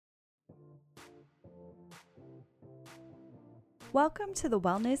Welcome to the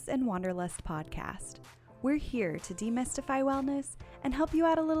Wellness and Wanderlust podcast. We're here to demystify wellness and help you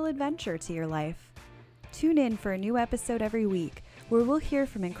add a little adventure to your life. Tune in for a new episode every week where we'll hear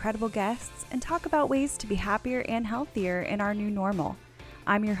from incredible guests and talk about ways to be happier and healthier in our new normal.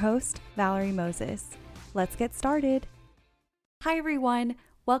 I'm your host, Valerie Moses. Let's get started. Hi, everyone.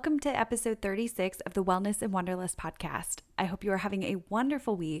 Welcome to episode 36 of the Wellness and Wanderlust podcast. I hope you are having a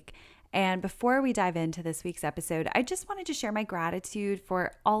wonderful week. And before we dive into this week's episode, I just wanted to share my gratitude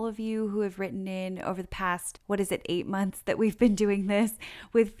for all of you who have written in over the past, 8 months that we've been doing this,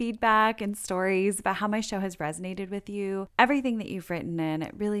 with feedback and stories about how my show has resonated with you. Everything that you've written in,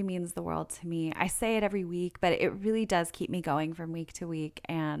 it really means the world to me. I say it every week, but it really does keep me going from week to week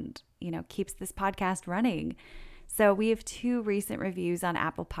and, keeps this podcast running. So we have 2 recent reviews on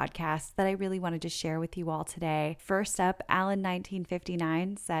Apple Podcasts that I really wanted to share with you all today. First up,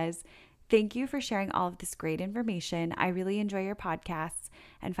 Alan1959 says, "Thank you for sharing all of this great information. I really enjoy your podcasts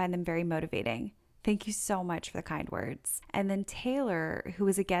and find them very motivating." Thank you so much for the kind words. And then Taylor, who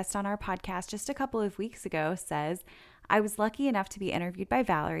was a guest on our podcast just a couple of weeks ago, says, "I was lucky enough to be interviewed by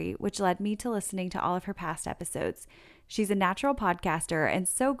Valerie, which led me to listening to all of her past episodes. She's a natural podcaster and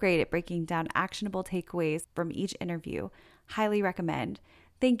so great at breaking down actionable takeaways from each interview. Highly recommend."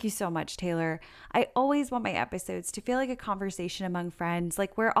 Thank you so much, Taylor. I always want my episodes to feel like a conversation among friends,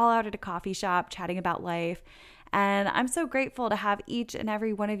 like we're all out at a coffee shop chatting about life. And I'm so grateful to have each and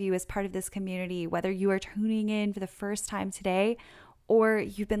every one of you as part of this community, whether you are tuning in for the first time today or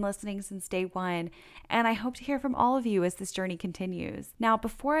you've been listening since day one. And I hope to hear from all of you as this journey continues. Now,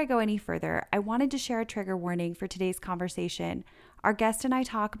 before I go any further, I wanted to share a trigger warning for today's conversation. Our guest and I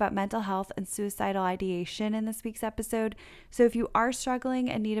talk about mental health and suicidal ideation in this week's episode. So if you are struggling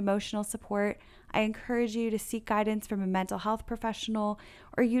and need emotional support, I encourage you to seek guidance from a mental health professional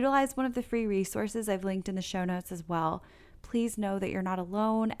or utilize one of the free resources I've linked in the show notes as well. Please know that you're not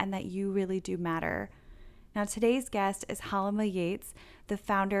alone and that you really do matter. Now, today's guest is Halima Yates, the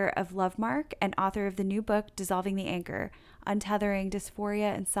founder of Lovemark and author of the new book, Dissolving the Anchor, Untethering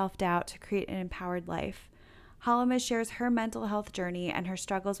Dysphoria and Self-Doubt to Create an Empowered Life. Halima shares her mental health journey and her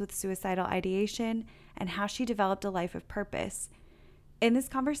struggles with suicidal ideation and how she developed a life of purpose. In this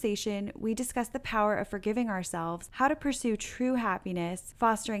conversation, we discuss the power of forgiving ourselves, how to pursue true happiness,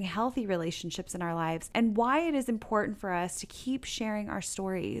 fostering healthy relationships in our lives, and why it is important for us to keep sharing our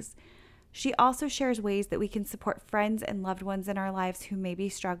stories. She also shares ways that we can support friends and loved ones in our lives who may be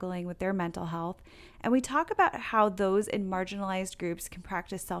struggling with their mental health. And we talk about how those in marginalized groups can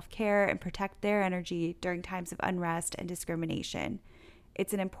practice self-care and protect their energy during times of unrest and discrimination.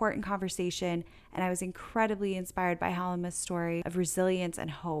 It's an important conversation, and I was incredibly inspired by Halima's story of resilience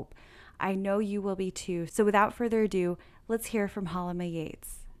and hope. I know you will be too. So without further ado, let's hear from Halima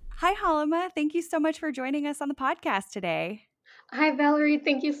Yates. Hi, Halima. Thank you so much for joining us on the podcast today. Hi, Valerie.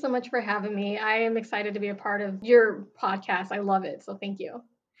 Thank you so much for having me. I am excited to be a part of your podcast. I love it. So thank you.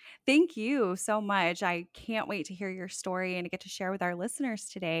 Thank you so much. I can't wait to hear your story and to get to share with our listeners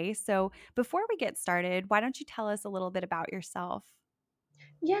today. So, before we get started, why don't you tell us a little bit about yourself?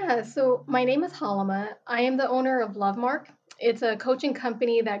 Yeah, so my name is Halima. I am the owner of Lovemark. It's a coaching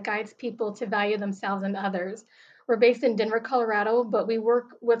company that guides people to value themselves and others. We're based in Denver, Colorado, but we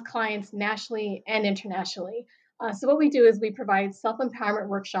work with clients nationally and internationally. So, what we do is we provide self empowerment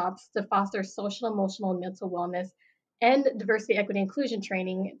workshops to foster social, emotional, and mental wellness and diversity, equity, inclusion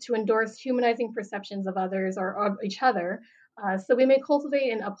training to endorse humanizing perceptions of others or of each other. So, we may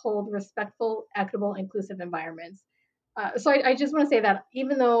cultivate and uphold respectful, equitable, inclusive environments. So I just want to say that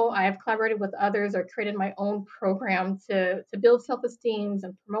even though I have collaborated with others or created my own program to build self-esteem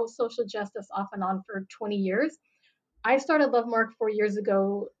and promote social justice off and on for 20 years, I started Lovemark 4 years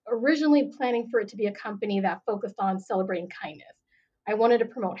ago, originally planning for it to be a company that focused on celebrating kindness. I wanted to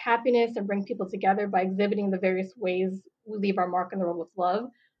promote happiness and bring people together by exhibiting the various ways we leave our mark in the world with love.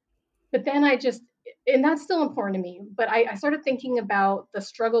 But then and that's still important to me, but I started thinking about the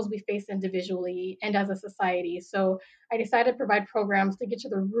struggles we face individually and as a society. So I decided to provide programs to get to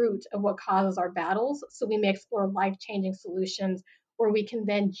the root of what causes our battles so we may explore life changing solutions where we can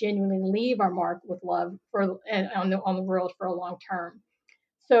then genuinely leave our mark with love on the world for a long term.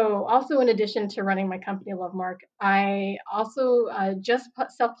 So, also in addition to running my company Lovemark, I also just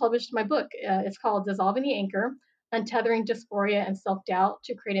self-published my book. It's called Dissolving the Anchor: Untethering Dysphoria and Self-Doubt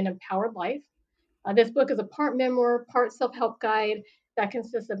to Create an Empowered Life. This book is a part memoir, part self-help guide that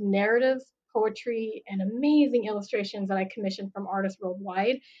consists of narratives, poetry, and amazing illustrations that I commissioned from artists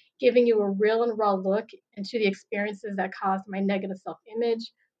worldwide, giving you a real and raw look into the experiences that caused my negative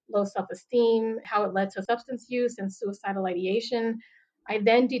self-image, low self-esteem, how it led to substance use and suicidal ideation. I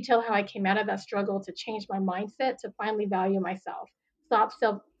then detail how I came out of that struggle to change my mindset to finally value myself, stop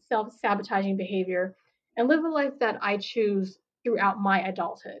self sabotaging behavior, and live a life that I choose throughout my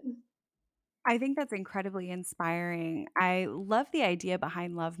adulthood. I think that's incredibly inspiring. I love the idea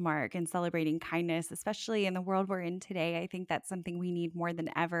behind Love Mark and celebrating kindness, especially in the world we're in today. I think that's something we need more than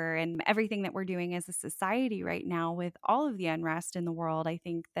ever. And everything that we're doing as a society right now, with all of the unrest in the world, I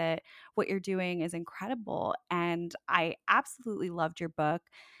think that what you're doing is incredible. And I absolutely loved your book.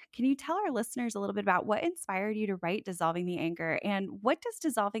 Can you tell our listeners a little bit about what inspired you to write Dissolving the Anger, and what does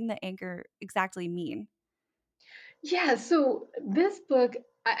dissolving the anger exactly mean? Yeah, so this book,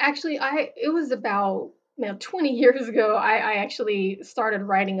 I it was about 20 years ago. I actually started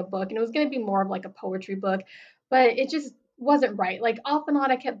writing a book, and it was going to be more of like a poetry book, but it just wasn't right. Like off and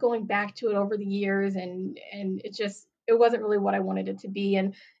on, I kept going back to it over the years, and it wasn't really what I wanted it to be.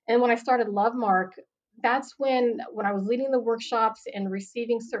 And when I started Lovemark, that's when I was leading the workshops and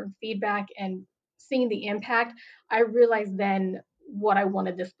receiving certain feedback and seeing the impact, I realized then what I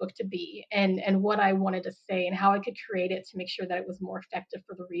wanted this book to be and what I wanted to say and how I could create it to make sure that it was more effective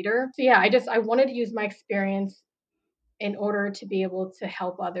for the reader. So yeah, I wanted to use my experience in order to be able to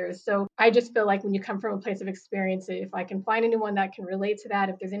help others. So I just feel like when you come from a place of experience, if I can find anyone that can relate to that,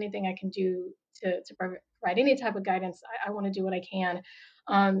 if there's anything I can do to provide any type of guidance, I want to do what I can.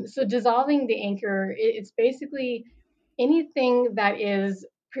 So dissolving the anchor, it's basically anything that is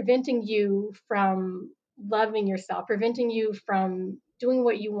preventing you from loving yourself, preventing you from doing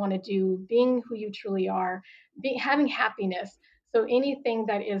what you want to do, being who you truly are, having happiness. So anything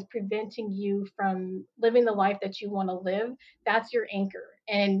that is preventing you from living the life that you want to live, that's your anchor.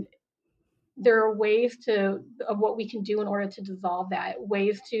 And there are ways to of what we can do in order to dissolve that,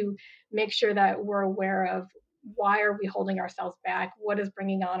 ways to make sure that we're aware of why are we holding ourselves back, what is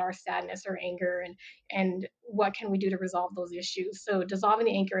bringing on our sadness or anger, and what can we do to resolve those issues. So dissolving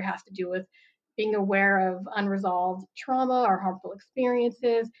the anchor has to do with being aware of unresolved trauma or harmful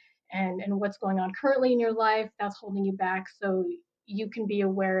experiences, and what's going on currently in your life that's holding you back, so you can be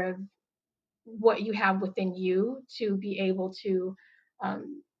aware of what you have within you to be able to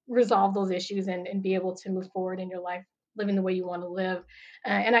resolve those issues and be able to move forward in your life living the way you want to live.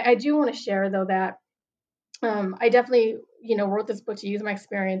 And I do want to share though that I definitely, wrote this book to use my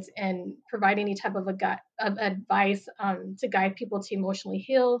experience and provide any type of of advice to guide people to emotionally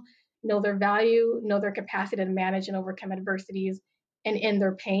heal, know their value, know their capacity to manage and overcome adversities, and end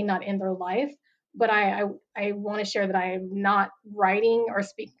their pain, not in their life. But I want to share that I am not writing or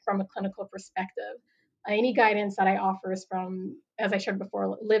speaking from a clinical perspective. Any guidance that I offer is from, as I shared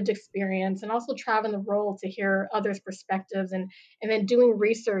before, lived experience, and also traveling the role to hear others' perspectives, and then doing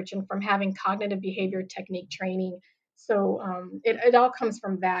research and from having cognitive behavior technique training. So it all comes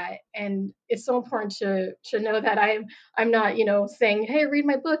from that, and it's so important to know that I'm not saying, hey, read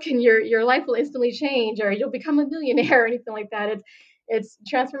my book and your life will instantly change or you'll become a millionaire or anything like that. It's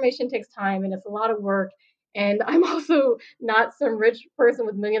transformation takes time and it's a lot of work. And I'm also not some rich person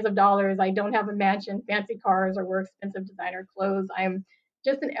with millions of dollars. I don't have a mansion, fancy cars, or wear expensive designer clothes. I'm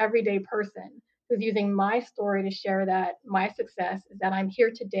just an everyday person who's using my story to share that my success is that I'm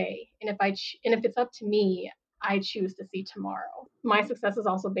here today, and if it's up to me, I choose to see tomorrow. My success is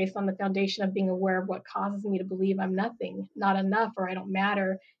also based on the foundation of being aware of what causes me to believe I'm nothing, not enough, or I don't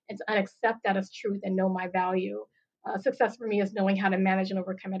matter, and to unaccept that as truth and know my value. Success for me is knowing how to manage and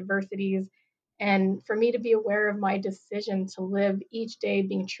overcome adversities, and for me to be aware of my decision to live each day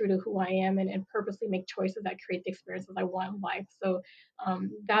being true to who I am and purposely make choices that create the experiences I want in life. So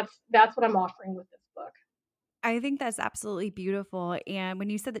that's what I'm offering with this book. I think that's absolutely beautiful. And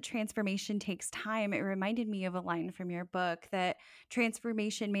when you said that transformation takes time, it reminded me of a line from your book that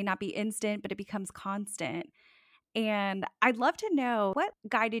transformation may not be instant, but it becomes constant. And I'd love to know what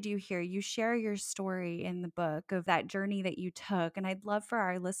guided you here. You share your story in the book of that journey that you took. And I'd love for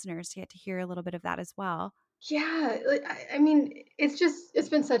our listeners to get to hear a little bit of that as well. Yeah, like, I mean, it's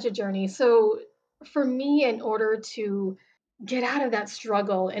been such a journey. So for me, in order to get out of that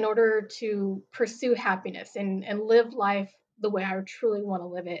struggle, in order to pursue happiness and live life the way I truly want to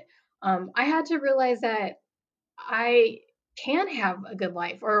live it, I had to realize that I can have a good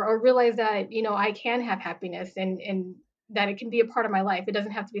life, or realize that, I can have happiness, and that it can be a part of my life. It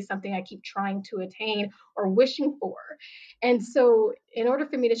doesn't have to be something I keep trying to attain or wishing for. And so in order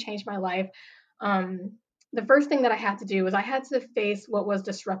for me to change my life, the first thing that I had to do was I had to face what was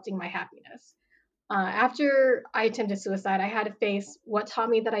disrupting my happiness. After I attempted suicide, I had to face what taught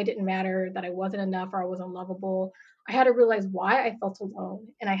me that I didn't matter, that I wasn't enough, or I wasn't lovable. I had to realize why I felt alone,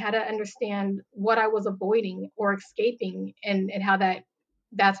 and I had to understand what I was avoiding or escaping, and how that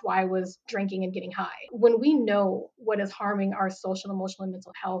that's why I was drinking and getting high. When we know what is harming our social, emotional, and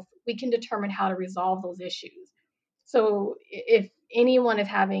mental health, we can determine how to resolve those issues. So if anyone is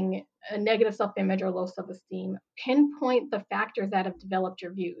having a negative self image or low self esteem, pinpoint the factors that have developed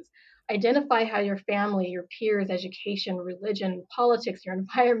your views. Identify how your family, your peers, education, religion, politics, your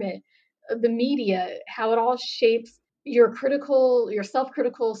environment, the media, how it all shapes your self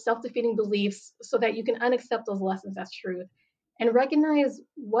critical, self defeating beliefs so that you can unaccept those lessons as truth and recognize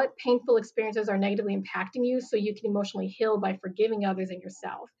what painful experiences are negatively impacting you so you can emotionally heal by forgiving others and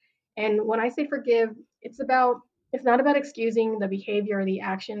yourself. And when I say forgive, it's about it's not about excusing the behavior or the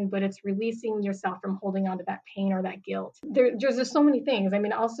action, but it's releasing yourself from holding on to that pain or that guilt. There's just so many things. I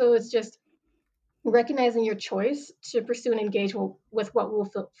mean, also it's just recognizing your choice to pursue and engage with what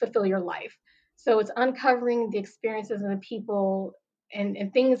will fulfill your life. So it's uncovering the experiences and the people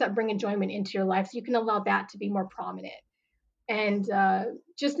and things that bring enjoyment into your life so you can allow that to be more prominent. And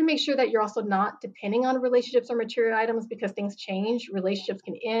just to make sure that you're also not depending on relationships or material items because things change. Relationships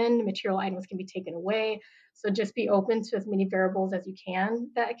can end, material items can be taken away. So just be open to as many variables as you can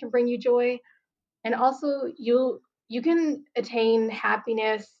that can bring you joy. And also you can attain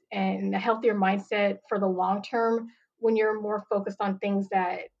happiness and a healthier mindset for the long term when you're more focused on things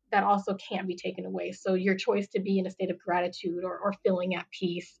that also can't be taken away. So your choice to be in a state of gratitude or feeling at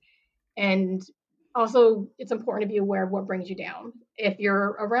peace. And also, it's important to be aware of what brings you down. If you're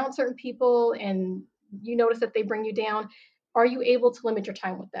around certain people and you notice that they bring you down, are you able to limit your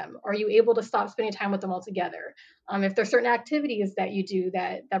time with them? Are you able to stop spending time with them altogether? If there's certain activities that you do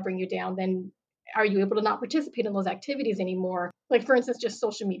that bring you down, then are you able to not participate in those activities anymore? Like for instance, just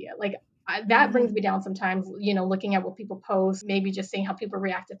social media. Like that brings me Mhm. down sometimes. Looking at what people post, maybe just seeing how people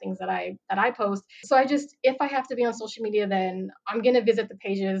react to things that I post. So if I have to be on social media, then I'm gonna visit the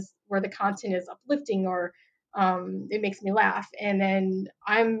pages where the content is uplifting or it makes me laugh, and then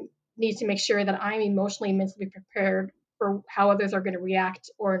I'm need to make sure that I'm emotionally and mentally prepared for how others are going to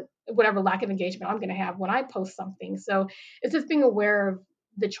react or whatever lack of engagement I'm going to have when I post something. So it's just being aware of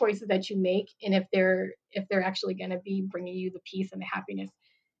the choices that you make and if they're actually going to be bringing you the peace and the happiness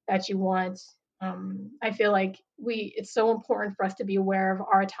that you want. I feel like it's so important for us to be aware of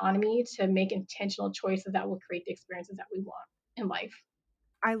our autonomy to make intentional choices that will create the experiences that we want in life.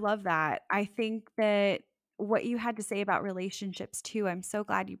 I love that. I think that what you had to say about relationships too, I'm so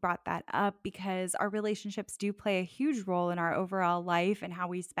glad you brought that up because our relationships do play a huge role in our overall life and how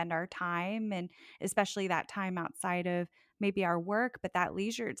we spend our time, and especially that time outside of maybe our work, but that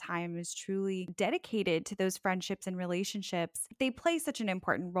leisure time is truly dedicated to those friendships and relationships. They play such an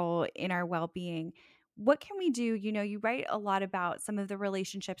important role in our well being. What can we do? You write a lot about some of the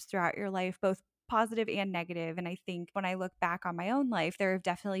relationships throughout your life, both positive and negative. And I think when I look back on my own life, there have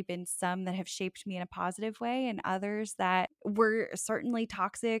definitely been some that have shaped me in a positive way and others that were certainly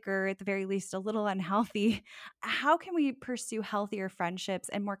toxic or at the very least a little unhealthy. How can we pursue healthier friendships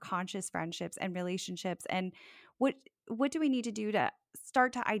and more conscious friendships and relationships? And what what do we need to do to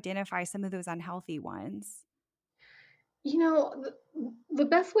start to identify some of those unhealthy ones? The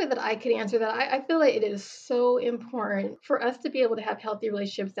best way that I could answer that, I feel like it is so important for us to be able to have healthy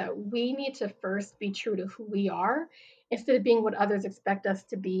relationships that we need to first be true to who we are instead of being what others expect us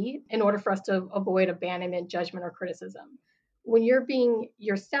to be in order for us to avoid abandonment, judgment, or criticism. When you're being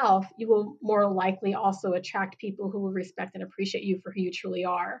yourself, you will more likely also attract people who will respect and appreciate you for who you truly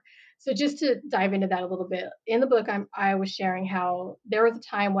are. So just to dive into that a little bit, in the book, I was sharing how there was a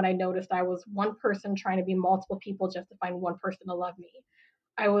time when I noticed I was one person trying to be multiple people just to find one person to love me.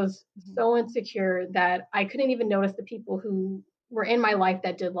 I was Mhm. so insecure that I couldn't even notice the people who were in my life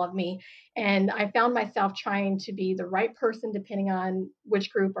that did love me. And I found myself trying to be the right person depending on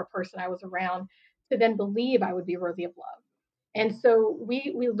which group or person I was around to then believe I would be worthy of love. And so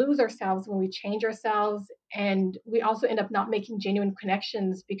we lose ourselves when we change ourselves, and we also end up not making genuine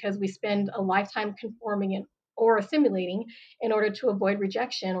connections because we spend a lifetime conforming or assimilating in order to avoid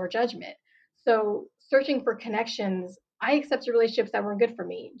rejection or judgment. So searching for connections, I accepted relationships that weren't good for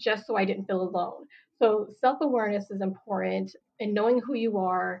me just so I didn't feel alone. So self-awareness is important in knowing who you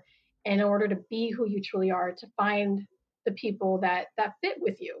are in order to be who you truly are, to find the people that fit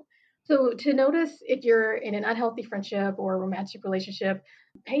with you. So to notice if you're in an unhealthy friendship or romantic relationship,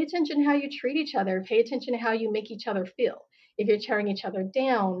 pay attention to how you treat each other. Pay attention to how you make each other feel. If you're tearing each other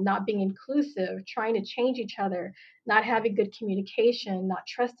down, not being inclusive, trying to change each other, not having good communication, not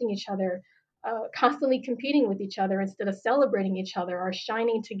trusting each other, constantly competing with each other instead of celebrating each other or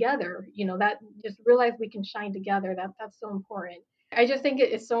shining together, that just realize we can shine together. That's so important. I just think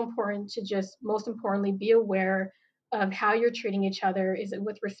it's so important to just most importantly be aware of how you're treating each other. Is it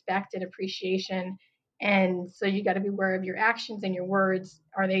with respect and appreciation? And so you got to be aware of your actions and your words.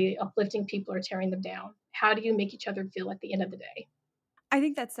 Are they uplifting people or tearing them down? How do you make each other feel at the end of the day? I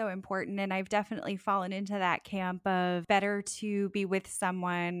think that's so important. And I've definitely fallen into that camp of better to be with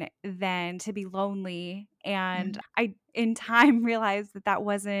someone than to be lonely. And Mhm. I, in time, realized that that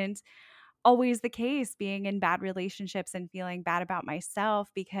wasn't always the case, being in bad relationships and feeling bad about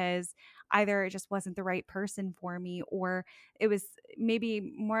myself because either it just wasn't the right person for me, or it was maybe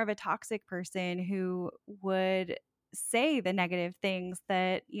more of a toxic person who would say the negative things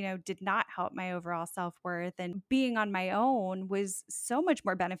that, did not help my overall self-worth. And being on my own was so much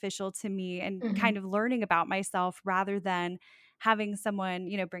more beneficial to me and kind Mhm. of learning about myself rather than having someone,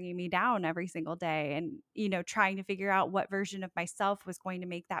 bringing me down every single day and, trying to figure out what version of myself was going to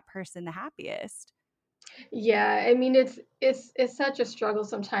make that person the happiest. Yeah, I mean it's such a struggle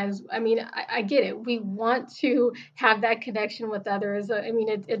sometimes. I mean, I get it. We want to have that connection with others. I mean,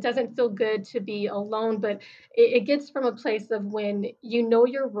 it doesn't feel good to be alone, but it gets from a place of when you know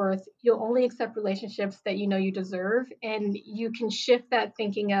your worth, you'll only accept relationships that you know you deserve, and you can shift that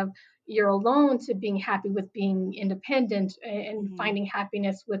thinking of you're alone to being happy with being independent and Mhm. finding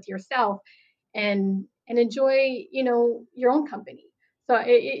happiness with yourself and enjoy, your own company. So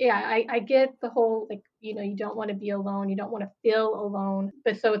yeah, I get the whole like you don't want to be alone, you don't want to feel alone,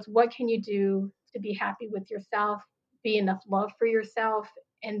 but so it's what can you do to be happy with yourself, be enough love for yourself,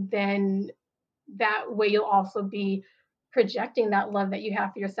 and then that way you'll also be projecting that love that you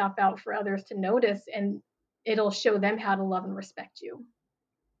have for yourself out for others to notice, and it'll show them how to love and respect you.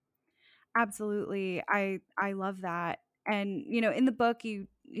 Absolutely. I love that. And in the book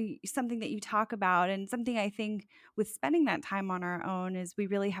something that you talk about and something I think with spending that time on our own is we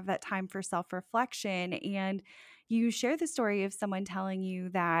really have that time for self-reflection, and you share the story of someone telling you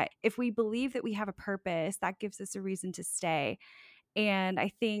that if we believe that we have a purpose, that gives us a reason to stay. And I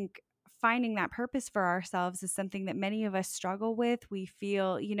think finding that purpose for ourselves is something that many of us struggle with. We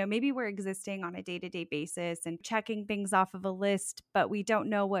feel, maybe we're existing on a day to day basis and checking things off of a list, but we don't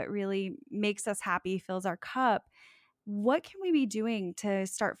know what really makes us happy, fills our cup. What can we be doing to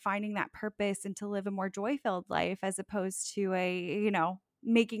start finding that purpose and to live a more joy filled life as opposed to a,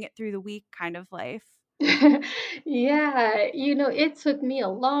 making it through the week kind of life? Yeah, it took me a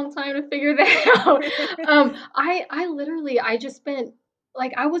long time to figure that out. I literally I just spent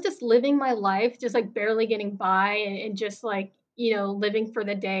like I was just living my life, just like barely getting by and just like, living for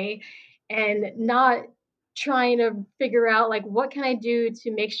the day and not trying to figure out like what can I do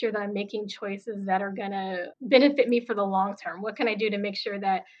to make sure that I'm making choices that are gonna benefit me for the long term? What can I do to make sure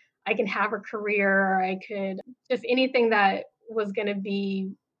that I can have a career or I could just anything that was gonna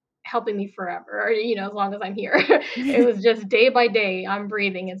be helping me forever, or, as long as I'm here. It was just day by day, I'm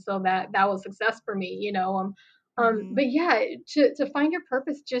breathing, and so that was success for me, Mhm. but yeah, to find your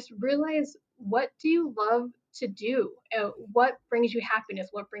purpose, just realize what do you love to do? What brings you happiness?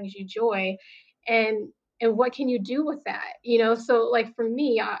 What brings you joy? And and what can you do with that? So like for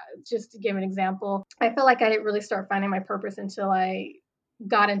me, just to give an example, I felt like I didn't really start finding my purpose until I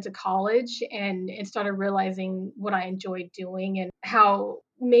got into college and started realizing what I enjoyed doing and how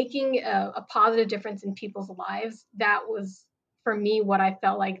making a positive difference in people's lives, that was for me what I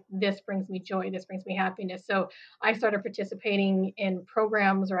felt like this brings me joy, this brings me happiness. So I started participating in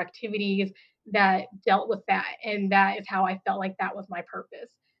programs or activities that dealt with that. And that is how I felt like that was my purpose.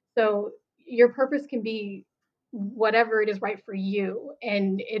 So your purpose can be whatever it is right for you.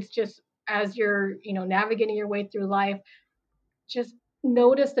 And it's just as you're, navigating your way through life, just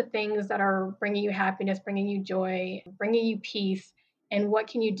notice the things that are bringing you happiness, bringing you joy, bringing you peace, and what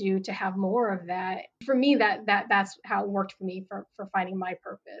can you do to have more of that? For me, that's how it worked for me for finding my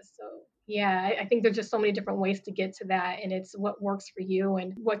purpose. So yeah, I think there's just so many different ways to get to that, and it's what works for you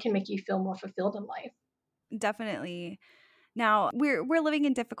and what can make you feel more fulfilled in life. Definitely. Now, we're living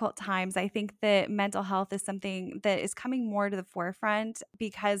in difficult times. I think that mental health is something that is coming more to the forefront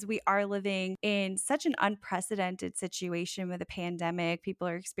because we are living in such an unprecedented situation with a pandemic. People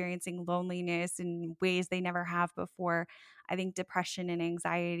are experiencing loneliness in ways they never have before. I think depression and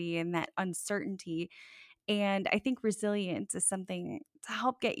anxiety and that uncertainty. And I think resilience is something to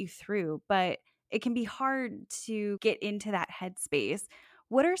help get you through, but it can be hard to get into that headspace.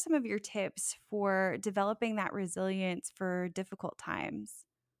 What are some of your tips for developing that resilience for difficult times?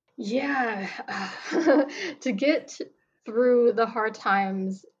 Yeah, to get through the hard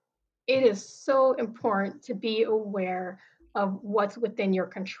times, it is so important to be aware of what's within your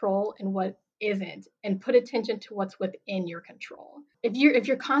control and what isn't, and put attention to what's within your control. If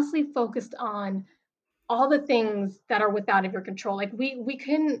you're constantly focused on all the things that are without of your control, like we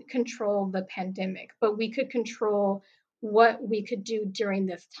couldn't control the pandemic, but we could control what we could do during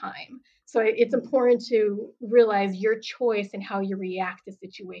this time. So it's important to realize your choice and how you react to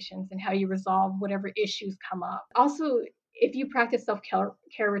situations and how you resolve whatever issues come up. Also, if you practice self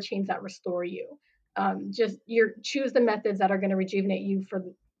care routines that restore you, just you choose the methods that are going to rejuvenate you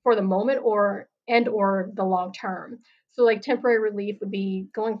for the moment or the long term. So like temporary relief would be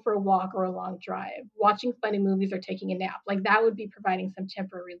going for a walk or a long drive, watching funny movies or taking a nap. Like that would be providing some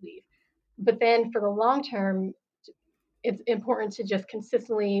temporary relief. But then for the long term, it's important to just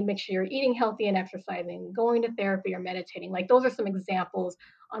consistently make sure you're eating healthy and exercising, going to therapy or meditating. Like those are some examples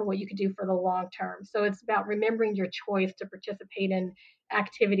on what you could do for the long term. So it's about remembering your choice to participate in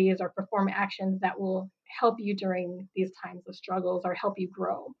activities or perform actions that will help you during these times of struggles or help you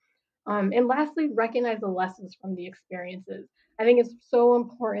grow. And lastly, recognize the lessons from the experiences. I think it's so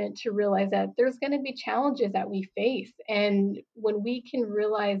important to realize that there's going to be challenges that we face. And when we can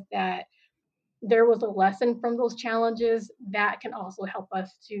realize that there was a lesson from those challenges, that can also help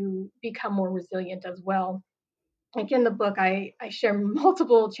us to become more resilient as well. Like in the book, I share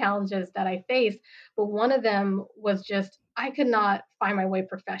multiple challenges that I faced, but one of them was just I could not find my way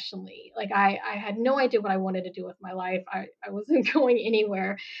professionally. Like I had no idea what I wanted to do with my life. I wasn't going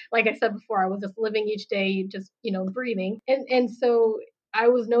anywhere. Like I said before, I was just living each day, just breathing. And so I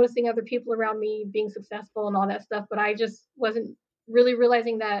was noticing other people around me being successful and all that stuff, but I just wasn't really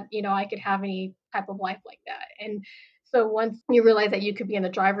realizing that I could have any type of life like that. And so once you realize that you could be in the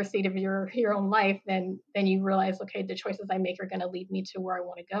driver's seat of your own life, then you realize, okay, the choices I make are going to lead me to where I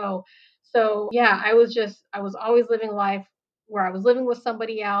want to go. So yeah, I was always living life where I was living with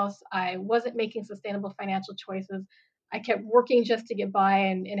somebody else. I wasn't making sustainable financial choices. I kept working just to get by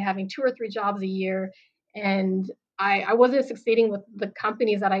and having two or three jobs a year. And I wasn't succeeding with the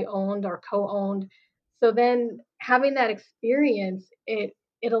companies that I owned or co-owned. So then having that experience, it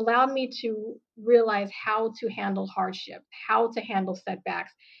allowed me to realize how to handle hardship, how to handle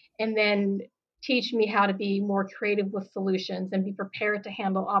setbacks, and then teach me how to be more creative with solutions and be prepared to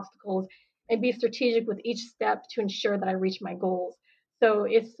handle obstacles and be strategic with each step to ensure that I reach my goals. So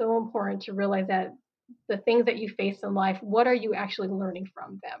it's so important to realize that the things that you face in life, what are you actually learning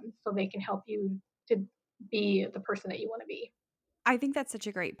from them so they can help you to be the person that you want to be. I think that's such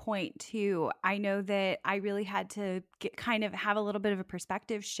a great point too. I know that I really had to kind of have a little bit of a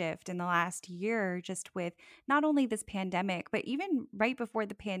perspective shift in the last year, just with not only this pandemic, but even right before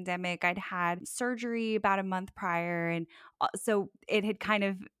the pandemic, I'd had surgery about a month prior. And so it had kind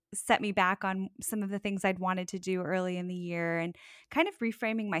of set me back on some of the things I'd wanted to do early in the year and kind of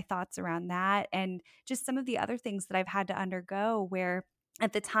reframing my thoughts around that. And just some of the other things that I've had to undergo where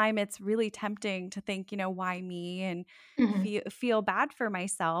at the time it's really tempting to think, why me? And Mhm. feel bad for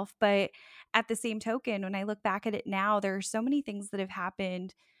myself, but at the same token, when I look back at it now, there are so many things that have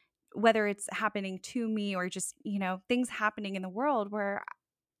happened, whether it's happening to me or just, things happening in the world where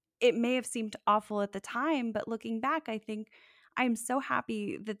it may have seemed awful at the time, but looking back, I think I'm so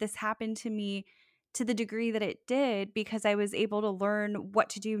happy that this happened to me to the degree that it did because I was able to learn what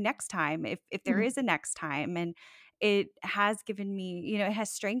to do next time if there Mhm. is a next time. And it has given me, it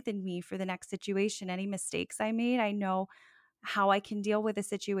has strengthened me for the next situation. Any mistakes I made, I know how I can deal with a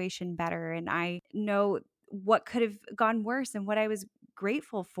situation better. And I know what could have gone worse and what I was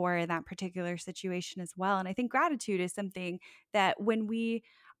grateful for in that particular situation as well. And I think gratitude is something that when we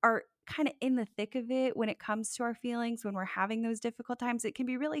are kind of in the thick of it, when it comes to our feelings, when we're having those difficult times, it can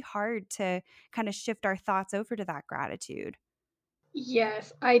be really hard to kind of shift our thoughts over to that gratitude.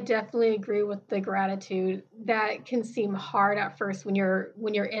 Yes, I definitely agree with the gratitude. That can seem hard at first when you're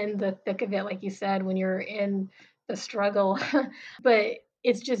in the thick of it, like you said, when you're in the struggle. But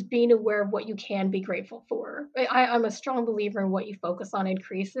it's just being aware of what you can be grateful for. I'm a strong believer in what you focus on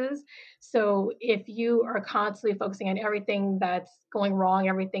increases. So if you are constantly focusing on everything that's going wrong,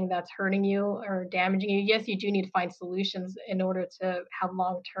 everything that's hurting you or damaging you, yes, you do need to find solutions in order to have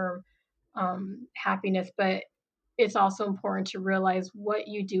long term happiness. But it's also important to realize what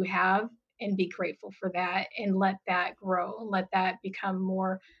you do have and be grateful for that and let that grow and let that become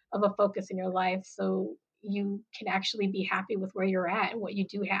more of a focus in your life so you can actually be happy with where you're at and what you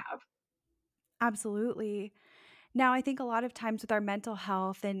do have. Absolutely. Now, I think a lot of times with our mental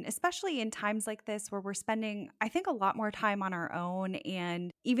health, and especially in times like this where we're spending, I think, a lot more time on our own.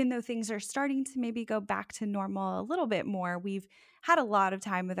 And even though things are starting to maybe go back to normal a little bit more, we've had a lot of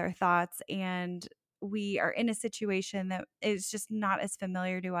time with our thoughts and we are in a situation that is just not as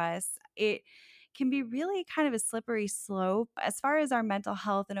familiar to us. It can be really kind of a slippery slope as far as our mental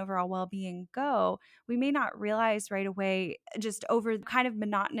health and overall well-being go. We may not realize right away just over kind of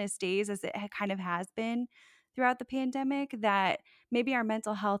monotonous days as it kind of has been throughout the pandemic, that maybe our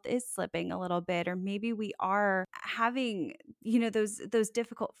mental health is slipping a little bit, or maybe we are having, those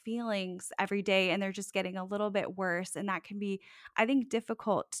difficult feelings every day and they're just getting a little bit worse. And that can be, I think,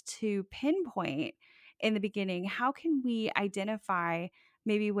 difficult to pinpoint in the beginning. How can we identify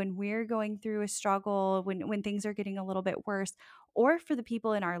maybe when we're going through a struggle, when things are getting a little bit worse, or for the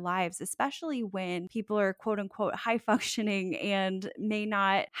people in our lives, especially when people are quote unquote high functioning and may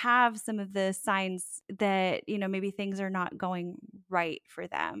not have some of the signs that, maybe things are not going right for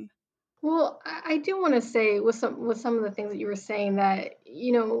them? Well, I do want to say with some of the things that you were saying that,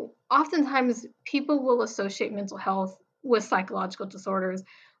 oftentimes people will associate mental health with psychological disorders,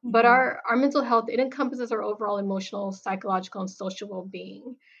 but Mhm. our mental health, it encompasses our overall emotional, psychological, and social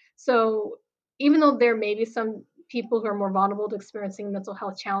well-being. So even though there may be some people who are more vulnerable to experiencing mental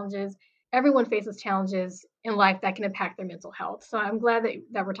health challenges, everyone faces challenges in life that can impact their mental health. So I'm glad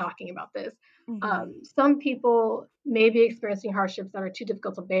that we're talking about this. Mhm. Some people may be experiencing hardships that are too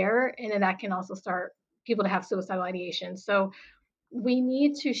difficult to bear, and then that can also start people to have suicidal ideation. So we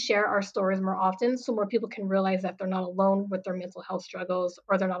need to share our stories more often so more people can realize that they're not alone with their mental health struggles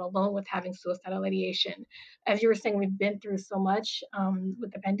or they're not alone with having suicidal ideation. As you were saying, we've been through so much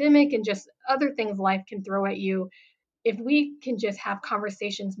with the pandemic and just other things life can throw at you. If we can just have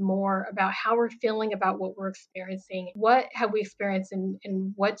conversations more about how we're feeling about what we're experiencing, what have we experienced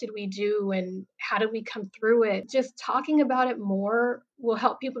and what did we do and how did we come through it, just talking about it more will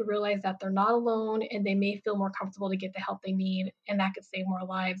help people to realize that they're not alone and they may feel more comfortable to get the help they need and that could save more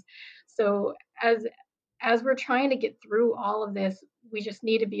lives. So as we're trying to get through all of this, we just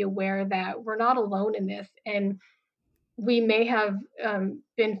need to be aware that we're not alone in this, and we may have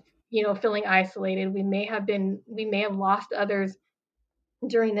been feeling isolated. We may have lost others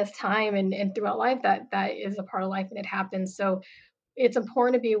during this time and throughout life. That is a part of life and it happens. So it's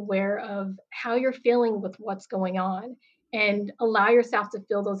important to be aware of how you're feeling with what's going on and allow yourself to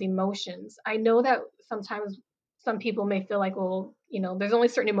feel those emotions. I know that sometimes some people may feel like, well, there's only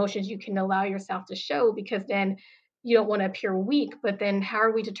certain emotions you can allow yourself to show because then you don't want to appear weak. But then how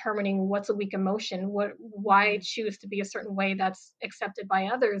are we determining what's a weak emotion? Why Mhm. choose to be a certain way that's accepted by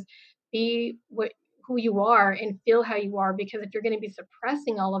others? Be what who you are and feel how you are, because if you're going to be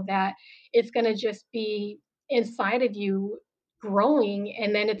suppressing all of that, it's going to just be inside of you growing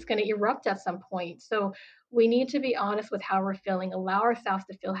and then it's going to erupt at some point. So we need to be honest with how we're feeling, allow ourselves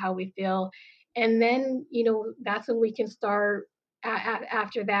to feel how we feel. And then, that's when we can start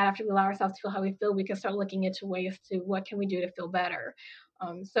after that, after we allow ourselves to feel how we feel, we can start looking into ways to what can we do to feel better.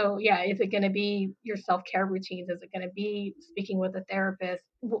 So yeah, is it going to be your self-care routines? Is it going to be speaking with a therapist?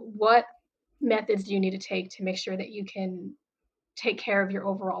 What methods do you need to take to make sure that you can take care of your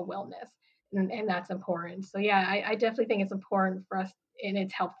overall wellness, and that's important. So yeah, I definitely think it's important for us, and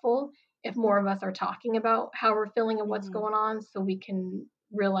it's helpful if more of us are talking about how we're feeling and what's Mhm. going on, so we can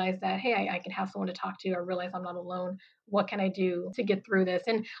realize that hey, I can have someone to talk to, or realize I'm not alone. What can I do to get through this?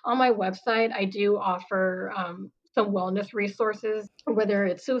 And on my website, I do offer some wellness resources, whether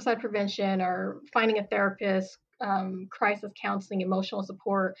it's suicide prevention or finding a therapist, crisis counseling, emotional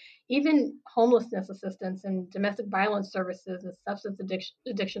support, even homelessness assistance and domestic violence services and substance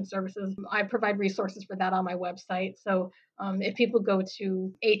addiction services. I provide resources for that on my website. So if people go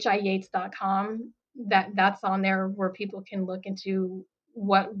to hiyates.com, that's on there where people can look into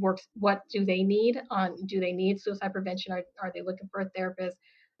what works, what do they need on, do they need suicide prevention, are they looking for a therapist,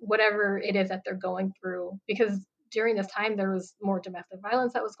 whatever it is that they're going through, because during this time there was more domestic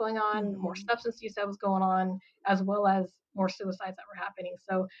violence that was going on, more Mhm. substance use that was going on, as well as more suicides that were happening.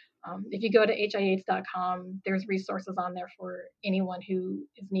 So if you go to hiyates.com, there's resources on there for anyone who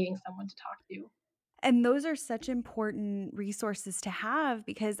is needing someone to talk to. And those are such important resources to have,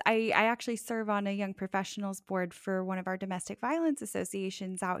 because I actually serve on a young professionals board for one of our domestic violence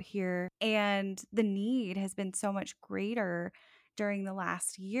associations out here. And the need has been so much greater during the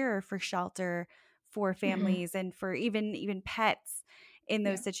last year for shelter for Hmm. families and for even pets in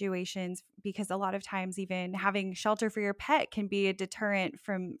those Yeah. situations, because a lot of times even having shelter for your pet can be a deterrent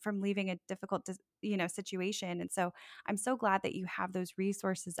from leaving a difficult situation. And so I'm so glad that you have those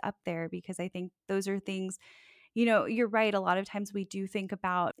resources up there, because I think those are things, you're right. A lot of times we do think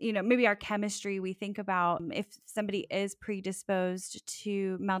about, maybe our chemistry. We think about if somebody is predisposed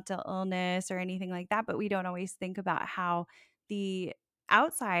to mental illness or anything like that, but we don't always think about how the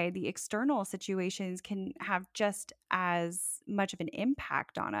the external situations can have just as much of an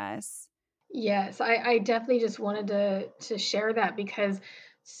impact on us. Yes, I definitely just wanted to share that because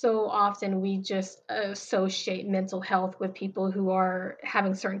so often we just associate mental health with people who are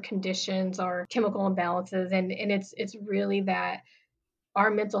having certain conditions or chemical imbalances, and it's really that our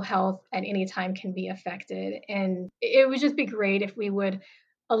mental health at any time can be affected. And it would just be great if we would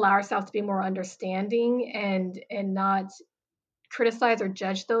allow ourselves to be more understanding and not criticize or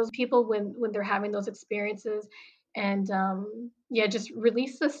judge those people when they're having those experiences, and yeah, just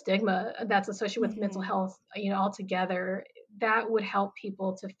release the stigma that's associated with mental Hmm. health, altogether. That would help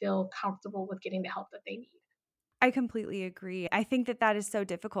people to feel comfortable with getting the help that they need. I completely agree. I think that that is so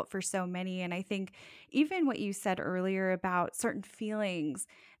difficult for so many. And I think even what you said earlier about certain feelings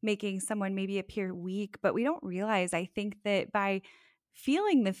making someone maybe appear weak, but we don't realize, I think that by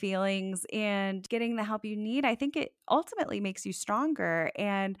feeling the feelings and getting the help you need, I think it ultimately makes you stronger.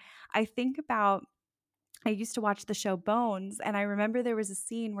 And I think about I used to watch the show Bones, and I remember there was a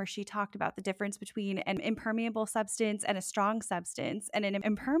scene where she talked about the difference between an impermeable substance and a strong substance. And an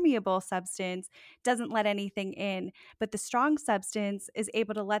impermeable substance doesn't let anything in, but the strong substance is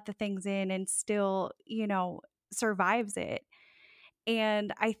able to let the things in and still, survives it.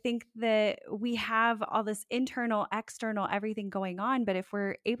 And I think that we have all this internal, external, everything going on. But if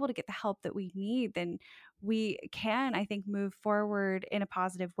we're able to get the help that we need, then we can, I think, move forward in a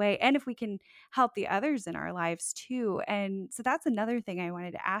positive way. And if we can help the others in our lives too. And so that's another thing I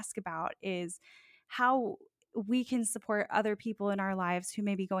wanted to ask about is how we can support other people in our lives who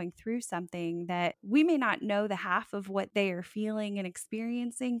may be going through something that we may not know the half of what they are feeling and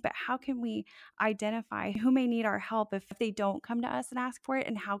experiencing, but how can we identify who may need our help if they don't come to us and ask for it,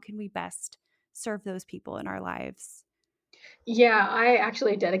 and how can we best serve those people in our lives? Yeah, I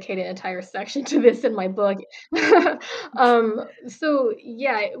actually dedicate an entire section to this in my book. So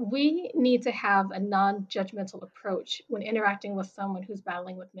yeah, we need to have a non-judgmental approach when interacting with someone who's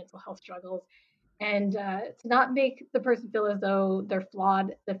battling with mental health struggles, and to not make the person feel as though they're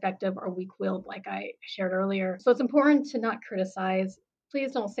flawed, defective, or weak-willed, like I shared earlier. So it's important to not criticize.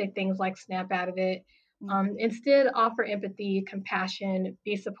 Please don't say things like "snap out of it." Mhm. Instead, offer empathy, compassion,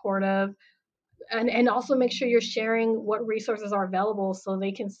 be supportive, and also make sure you're sharing what resources are available so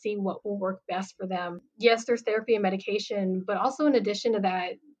they can see what will work best for them. Yes, there's therapy and medication, but also in addition to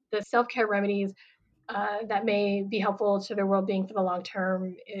that, the self-care remedies that may be helpful to their well-being for the long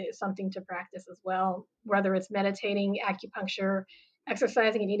term is something to practice as well, whether it's meditating, acupuncture,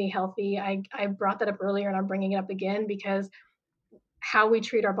 exercising, and eating healthy. I brought that up earlier and I'm bringing it up again because how we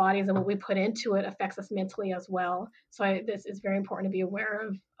treat our bodies and what we put into it affects us mentally as well. So this is very important to be aware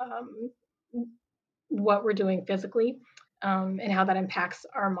of, what we're doing physically, and how that impacts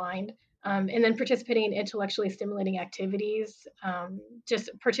our mind. And then participating in intellectually stimulating activities, just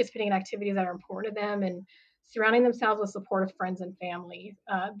participating in activities that are important to them, and surrounding themselves with supportive friends and family.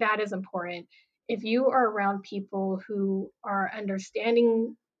 That is important. If you are around people who are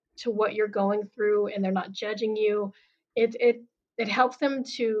understanding to what you're going through and they're not judging you, it helps them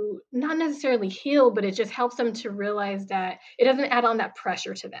to not necessarily heal, but it just helps them to realize that it doesn't add on that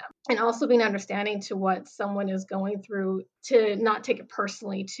pressure to them. And also being understanding to what someone is going through, to not take it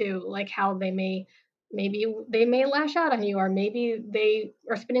personally too, like how maybe they may lash out on you, or maybe they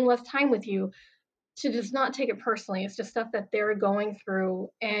are spending less time with you, to just not take it personally. It's just stuff that they're going through,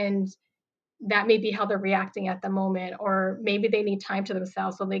 and that may be how they're reacting at the moment, or maybe they need time to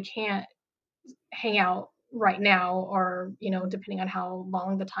themselves so they can't hang out right now, or depending on how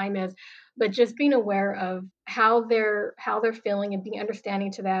long the time is. But just being aware of how they're feeling and being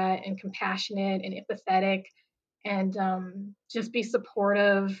understanding to that, and compassionate and empathetic, and just be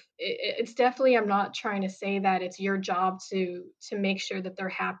supportive. It's definitely, I'm not trying to say that it's your job to make sure that they're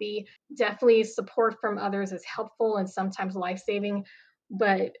happy. Definitely support from others is helpful and sometimes life-saving,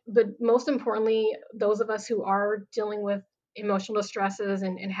 but most importantly, those of us who are dealing with emotional distresses,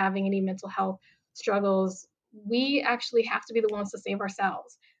 and having any mental health struggles, we actually have to be the ones to save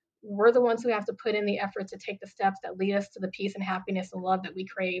ourselves. We're the ones who have to put in the effort to take the steps that lead us to the peace and happiness and love that we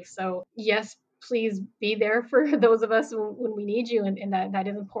crave. So yes, please be there for those of us when we need you, and that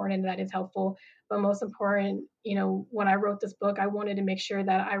is important and that is helpful. But most important, when I wrote this book, I wanted to make sure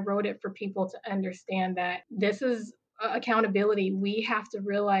that I wrote it for people to understand that this is accountability. We have to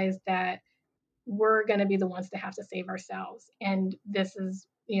realize that we're going to be the ones to have to save ourselves, and this is,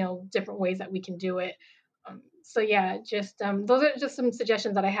 different ways that we can do it. So yeah, just those are just some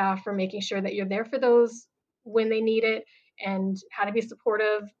suggestions that I have for making sure that you're there for those when they need it, and how to be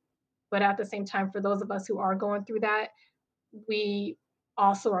supportive. But at the same time, for those of us who are going through that, we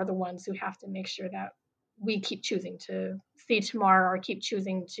also are the ones who have to make sure that we keep choosing to see tomorrow, or keep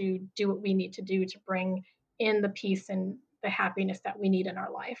choosing to do what we need to do to bring in the peace and the happiness that we need in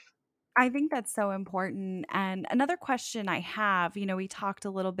our life. I think that's so important. And another question I have, we talked a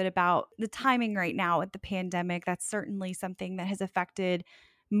little bit about the timing right now with the pandemic. That's certainly something that has affected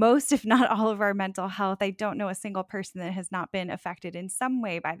most, if not all, of our mental health. I don't know a single person that has not been affected in some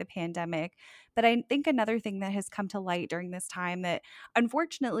way by the pandemic. But I think another thing that has come to light during this time that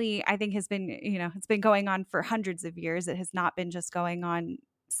unfortunately I think has been, it's been going on for hundreds of years. It has not been just going on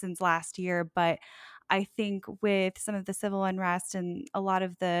since last year, but I think with some of the civil unrest and a lot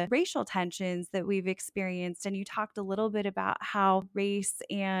of the racial tensions that we've experienced, and you talked a little bit about how race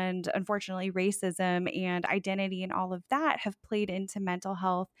and unfortunately racism and identity and all of that have played into mental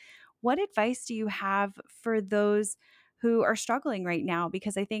health. What advice do you have for those who are struggling right now?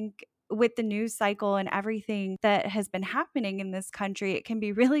 Because I think with the news cycle and everything that has been happening in this country, it can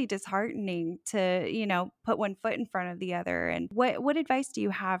be really disheartening to, put one foot in front of the other. And what advice do you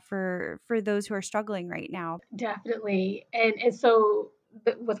have for those who are struggling right now? Definitely. And so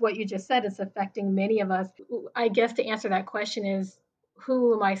with what you just said, it's affecting many of us. I guess to answer that question is,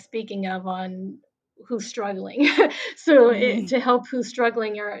 who am I speaking of on who's struggling? Mhm. To help who's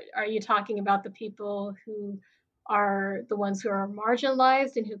struggling, are you talking about the people who are the ones who are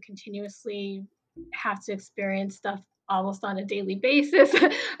marginalized and who continuously have to experience stuff almost on a daily basis?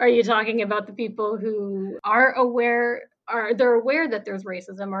 Are you talking about the people who are aware, are they're aware that there's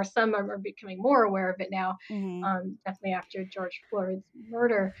racism, or some are becoming more aware of it now, Mhm. definitely after George Floyd's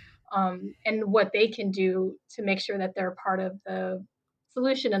murder, and what they can do to make sure that they're part of the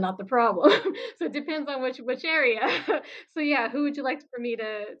solution and not the problem. So it depends on which area. So yeah, who would you like for me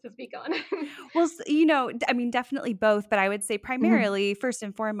to speak on? Well, I mean, definitely both, but I would say Mhm, primarily, first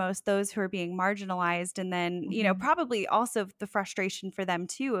and foremost, those who are being marginalized. And then, mhm. probably also the frustration for them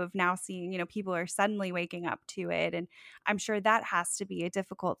too of now seeing, people are suddenly waking up to it. And I'm sure that has to be a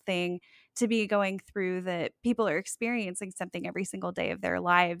difficult thing to be going through, that people are experiencing something every single day of their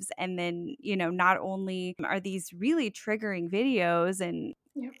lives. And then, not only are these really triggering videos and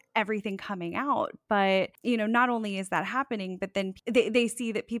Yep. everything coming out. But, not only is that happening, but then they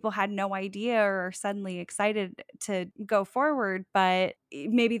see that people had no idea or are suddenly excited to go forward. But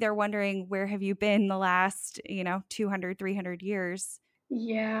maybe they're wondering, where have you been the last, 200, 300 years?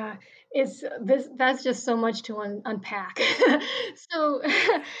 Yeah, it's this that's just so much to unpack. So,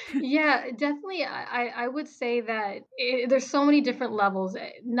 yeah, definitely, I would say that there's so many different levels.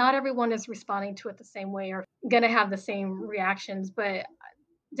 Not everyone is responding to it the same way or gonna have the same reactions, but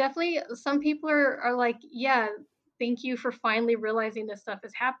definitely, some people are like, "Yeah, thank you for finally realizing this stuff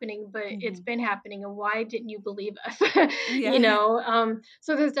is happening, but it's Mhm. been happening, and why didn't you believe us?" Yeah.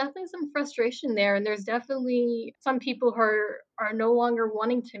 So there's definitely some frustration there, and there's definitely some people who are no longer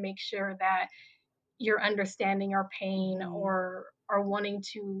wanting to make sure that you're understanding our pain Mhm. or are wanting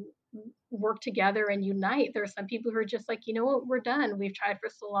to work together and unite. There are some people who are just like, "You know what? We're done. We've tried for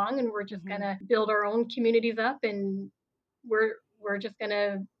so long, and we're just Mhm. gonna build our own communities up, and we're just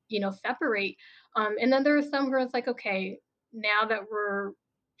gonna, separate." And then there are some who are like, okay, now that we're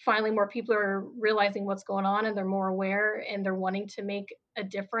finally more people are realizing what's going on and they're more aware and they're wanting to make a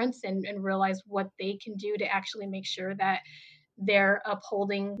difference and realize what they can do to actually make sure that they're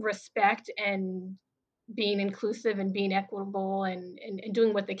upholding respect and being inclusive and being equitable and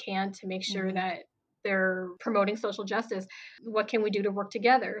doing what they can to make sure Mhm. that they're promoting social justice. What can we do to work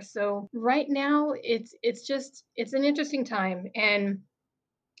together? So right now it's an interesting time, and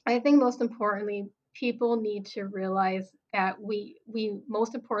I think most importantly, people need to realize that we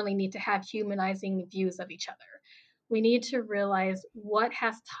most importantly need to have humanizing views of each other. We need to realize what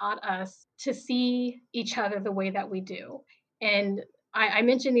has taught us to see each other the way that we do. And I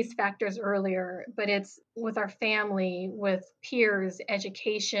mentioned these factors earlier, but it's with our family, with peers,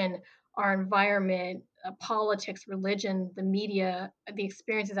 education, our environment, politics, religion, the media, the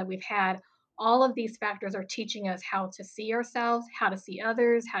experiences that we've had. All of these factors are teaching us how to see ourselves, how to see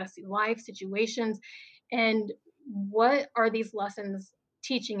others, how to see life situations, and what are these lessons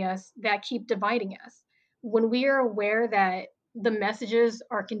teaching us that keep dividing us. When we are aware that the messages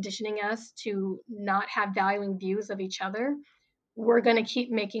are conditioning us to not have valuing views of each other, we're going to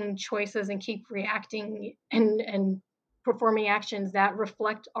keep making choices and keep reacting and performing actions that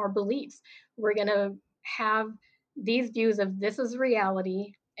reflect our beliefs. We're going to have these views of this is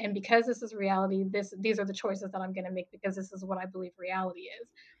reality, and because this is reality, these are the choices that I'm going to make because this is what I believe reality is.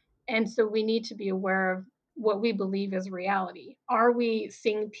 And so we need to be aware of what we believe is reality. Are we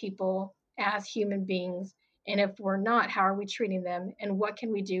seeing people as human beings? And if we're not, how are we treating them? And what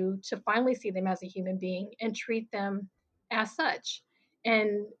can we do to finally see them as a human being and treat them as such?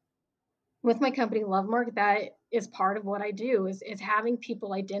 And with my company Lovemark, that is part of what I do is having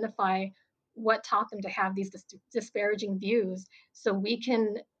people identify what taught them to have these disparaging views so we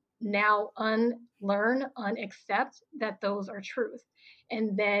can now unlearn, unaccept that those are truth.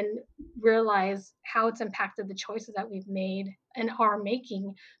 and then realize how it's impacted the choices that we've made and are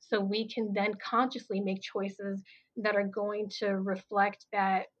making, so we can then consciously make choices that are going to reflect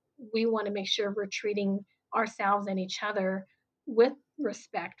that we want to make sure we're treating ourselves and each other with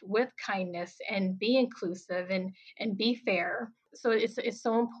respect, with kindness, and be inclusive and be fair. So it's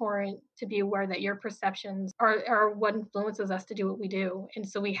so important to be aware that your perceptions are what influences us to do what we do. And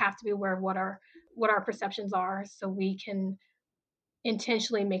so we have to be aware of what our perceptions are, so we can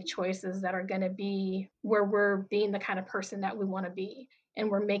intentionally make choices that are going to be where we're being the kind of person that we want to be, and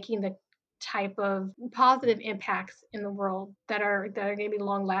we're making the type of positive impacts in the world that are going to be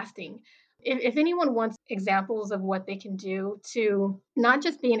long lasting. If anyone wants examples of what they can do to not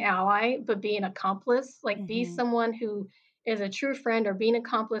just be an ally but be an accomplice, like be Mm-hmm. someone who is a true friend, or be an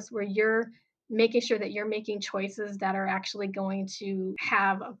accomplice where you're making sure that you're making choices that are actually going to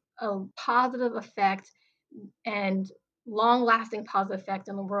have a positive effect and long lasting positive effect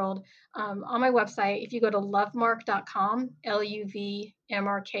in the world. On my website, if you go to lovemark.com,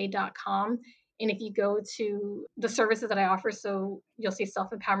 LUVMRK.com, and if you go to the services that I offer, so you'll see self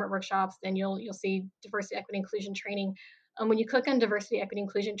empowerment workshops, then you'll see diversity, equity, inclusion training. When you click on diversity, equity,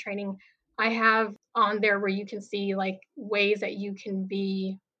 inclusion training, I have on there where you can see like ways that you can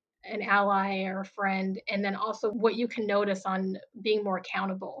be an ally or a friend, and then also what you can notice on being more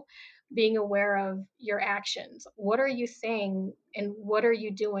accountable, being aware of your actions. What are you saying and what are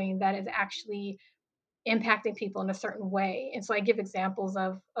you doing that is actually impacting people in a certain way? And so I give examples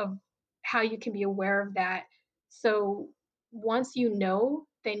of how you can be aware of that. So once you know,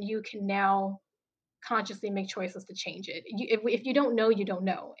 then you can now consciously make choices to change it. If you don't know, you don't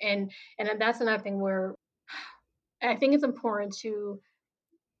know. And that's another thing where I think it's important to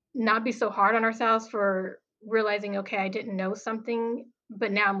not be so hard on ourselves for realizing, okay, I didn't know something,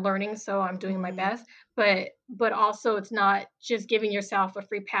 but now I'm learning, so I'm doing my Mm-hmm. best. But also it's not just giving yourself a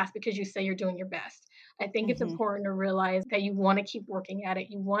free pass because you say you're doing your best. I think it's Mm-hmm. important to realize that you want to keep working at it.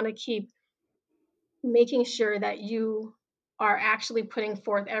 You want to keep making sure that you are actually putting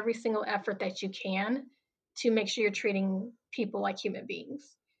forth every single effort that you can to make sure you're treating people like human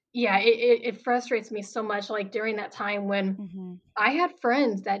beings. Yeah, it frustrates me so much. Like during that time when Mm-hmm. I had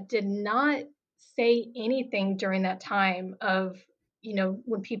friends that did not say anything during that time of,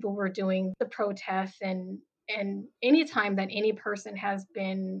 when people were doing the protests, and any time that any person has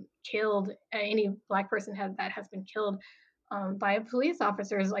been killed, any black person that has been killed by police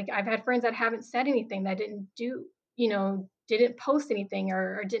officers, like I've had friends that haven't said anything, that didn't post anything,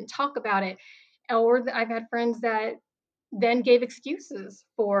 or didn't talk about it, or I've had friends that then gave excuses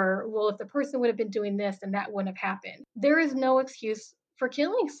for, well, if the person would have been doing this, then that wouldn't have happened. There is no excuse for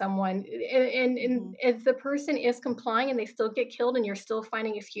killing someone. And Mm-hmm. if the person is complying and they still get killed and you're still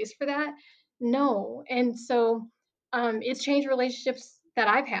finding excuse for that, no. And so it's changed relationships that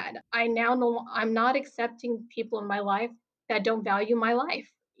I've had. I'm not accepting people in my life that don't value my life,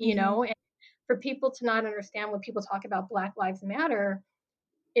 Mm-hmm. and for people to not understand when people talk about Black Lives Matter,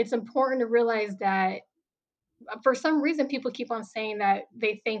 it's important to realize that for some reason people keep on saying that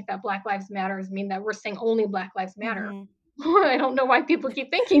they think that Black Lives Matters mean that we're saying only Black Lives Matter. Mm-hmm. I don't know why people keep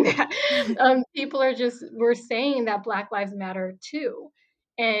thinking that. People are just we're saying that Black Lives Matter too,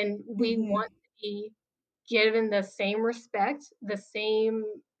 and we Mm-hmm. want to be given the same respect, the same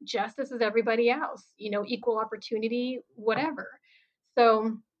justice as everybody else. Equal opportunity, whatever.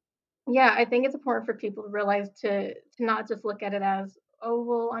 So yeah, I think it's important for people to realize to not just look at it as, "Oh,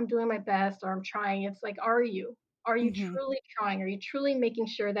 well, I'm doing my best or I'm trying." It's like, are you? Are you Mm-hmm. truly trying? Are you truly making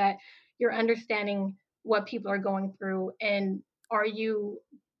sure that you're understanding what people are going through? And are you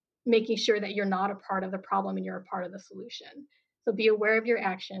making sure that you're not a part of the problem and you're a part of the solution? So be aware of your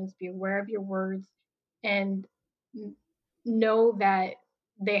actions, be aware of your words, and n know that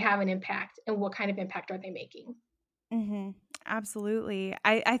they have an impact, and what kind of impact are they making. Mm-hmm. Absolutely.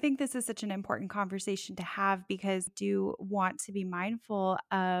 I think this is such an important conversation to have because I do want to be mindful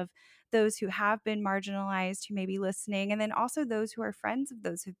of those who have been marginalized who may be listening, and then also those who are friends of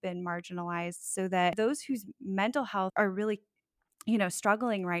those who've been marginalized, so that those whose mental health are really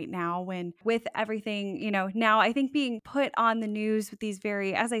struggling right now when with everything, now I think being put on the news with these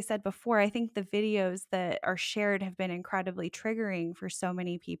very, as I said before, I think the videos that are shared have been incredibly triggering for so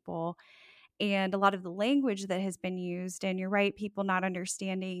many people and a lot of the language that has been used. And you're right, people not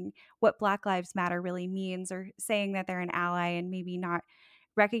understanding what Black Lives Matter really means or saying that they're an ally and maybe not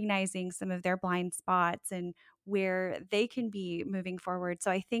recognizing some of their blind spots and where they can be moving forward. So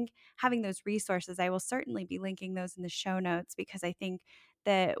I think having those resources, I will certainly be linking those in the show notes because I think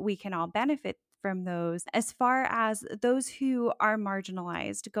that we can all benefit from those as far as those who are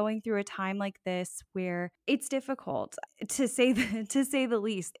marginalized going through a time like this where it's difficult to say to say the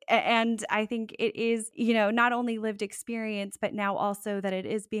least. And I think it is, not only lived experience, but now also that it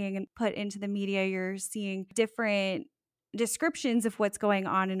is being put into the media, you're seeing different descriptions of what's going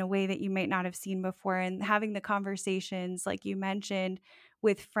on in a way that you might not have seen before, and having the conversations like you mentioned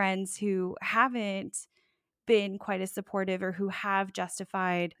with friends who haven't been quite as supportive or who have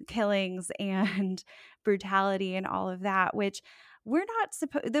justified killings and brutality and all of that, which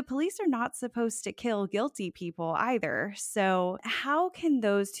the police are not supposed to kill guilty people either. So how can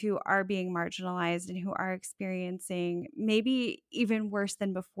those who are being marginalized and who are experiencing maybe even worse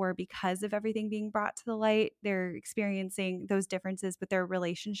than before because of everything being brought to the light, they're experiencing those differences with their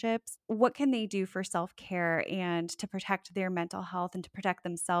relationships, what can they do for self-care and to protect their mental health and to protect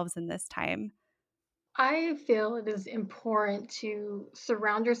themselves in this time? I feel it is important to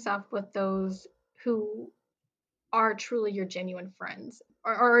surround yourself with those who are truly your genuine friends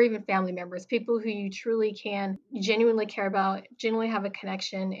or even family members, people who you truly can genuinely care about, genuinely have a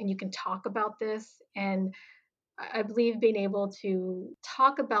connection, and you can talk about this. And I believe being able to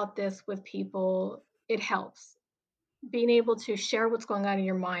talk about this with people, it helps. Being able to share what's going on in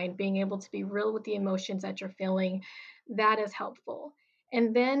your mind, being able to be real with the emotions that you're feeling, that is helpful.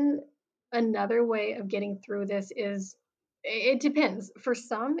 And then another way of getting through this is it depends. For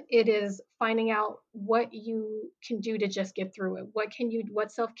some, it is finding out what you can do to just get through it.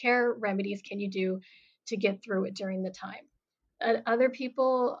 What self-care remedies can you do to get through it during the time? Other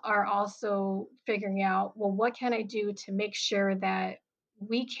people are also figuring out, well, what can I do to make sure that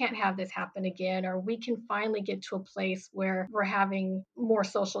we can't have this happen again, or we can finally get to a place where we're having more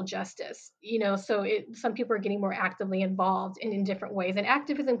social justice. So some people are getting more actively involved in different ways, and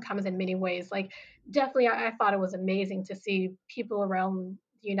activism comes in many ways. Like, definitely, I thought it was amazing to see people around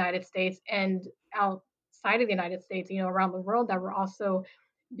the United States and outside of the United States, around the world, that were also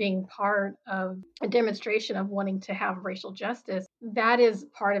being part of a demonstration of wanting to have racial justice. That is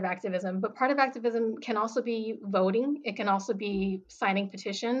part of activism. But part of activism can also be voting. It can also be signing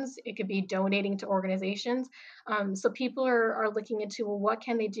petitions. It could be donating to organizations. So people are looking into, well, what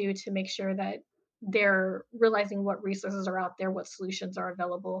can they do to make sure that they're realizing what resources are out there, what solutions are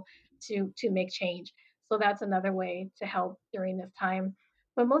available to make change. So that's another way to help during this time.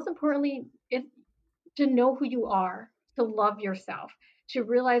 But most importantly, it to know who you are, to love yourself, to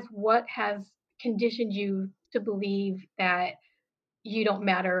realize what has conditioned you to believe that you don't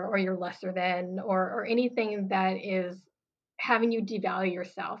matter or you're lesser than, or anything that is having you devalue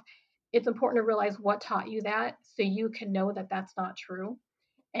yourself. It's important to realize what taught you that so you can know that that's not true,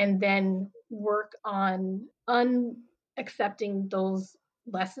 and then work on unaccepting those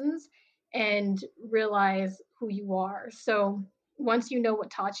lessons and realize who you are. So once you know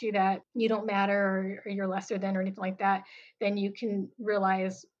what taught you that you don't matter, or you're lesser than or anything like that, then you can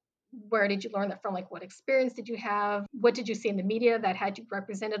realize, where did you learn that from? Like, what experience did you have? What did you see in the media that had you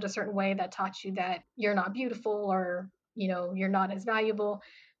represented a certain way that taught you that you're not beautiful, or you're not as valuable?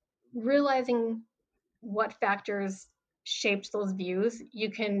 Realizing what factors shaped those views,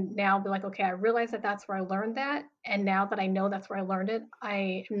 you can now be like, okay, I realize that that's where I learned that. And now that I know that's where I learned it,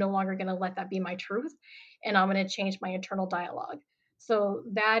 I am no longer going to let that be my truth. And I'm going to change my internal dialogue. So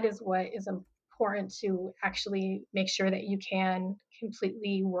that is what is important, to actually make sure that you can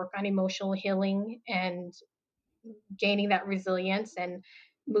completely work on emotional healing and gaining that resilience and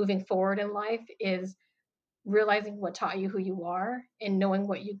moving forward in life, is realizing what taught you who you are and knowing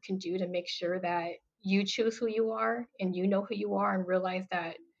what you can do to make sure that you choose who you are and you know who you are, and realize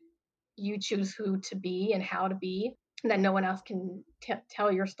that you choose who to be and how to be, and that no one else can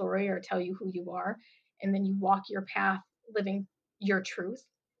tell your story or tell you who you are. And then you walk your path living your truth.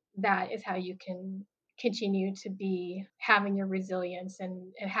 That is how you can continue to be having your resilience,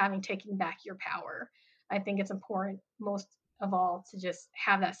 and having taken back your power. I think it's important, most of all, to just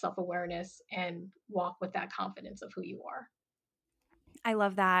have that self-awareness and walk with that confidence of who you are. I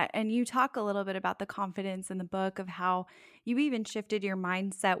love that. And you talk a little bit about the confidence in the book of how you even shifted your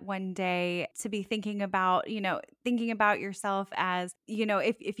mindset one day to be thinking about yourself as,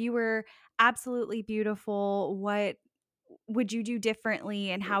 if you were absolutely beautiful, what would you do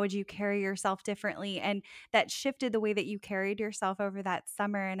differently and how would you carry yourself differently? And that shifted the way that you carried yourself over that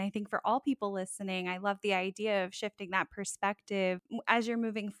summer. And I think for all people listening, I love the idea of shifting that perspective as you're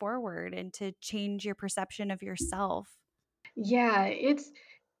moving forward and to change your perception of yourself. Yeah, it's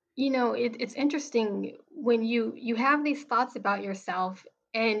interesting when you have these thoughts about yourself,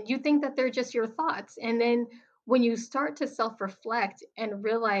 and you think that they're just your thoughts, and then when you start to self-reflect and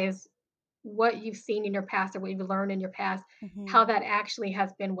realize what you've seen in your past or what you've learned in your past, how Mhm. that actually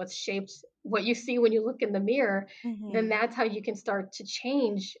has been what's shaped what you see when you look in the mirror, then Mhm. that's how you can start to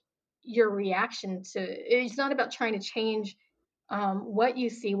change your reaction to it's not about trying to change what you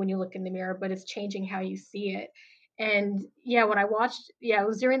see when you look in the mirror, but it's changing how you see it. And yeah, when I watched, yeah, it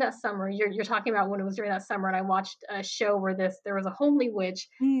was during that summer. You're talking about when it was during that summer, and I watched a show where there was a homely witch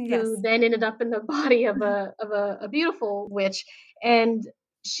who Yes. then ended up in the body of a beautiful witch, and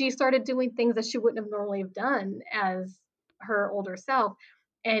she started doing things that she wouldn't have normally have done as her older self,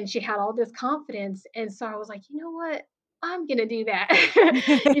 and she had all this confidence, and so I was like, you know what? I'm gonna do that.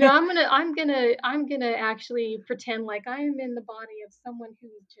 I'm gonna actually pretend like I am in the body of someone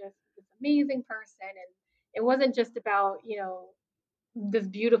who's just this amazing person, and it wasn't just about this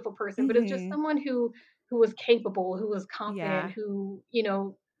beautiful person, but it's just Mhm. someone who was capable, who was confident, Yeah. who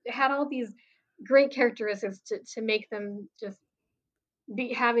had all these great characteristics to make them just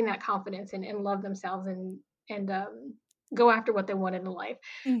be having that confidence and love themselves and go after what they wanted in life.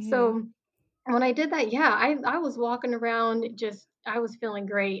 Mhm. So when I did that, yeah, I was walking around just I was feeling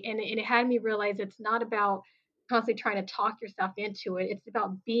great, and it had me realize it's not about constantly trying to talk yourself into it. It's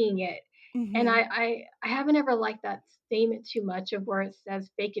about being it. And Mhm. I haven't ever liked that statement too much of where it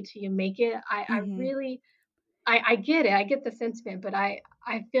says fake it till you make it. I Mhm. really I get it. I get the sentiment, but I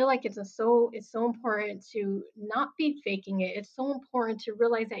feel like it's so important to not be faking it. It's so important to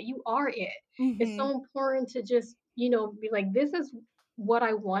realize that you are it. It's so Mhm. important to just, be like, this is what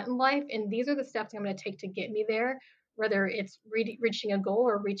I want in life, and these are the steps I'm going to take to get me there, whether it's reaching a goal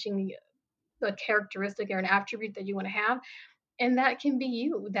or reaching the characteristic or an attribute that you want to have. And that can be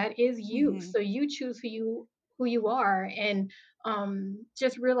you. That is you. Mhm. So you choose who you are, and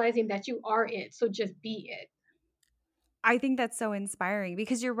just realizing that you are it. So just be it. I think that's so inspiring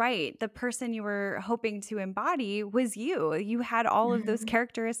because you're right. The person you were hoping to embody was you. You had all of those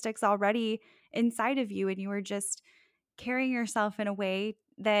characteristics already inside of you, and you were just carrying yourself in a way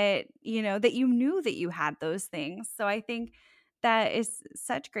that, that you knew that you had those things. So I think that is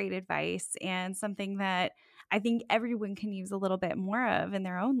such great advice and something that I think everyone can use a little bit more of in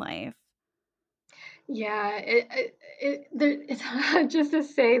their own life. Yeah, it's hard just to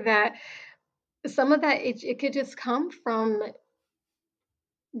say that some of that it could just come from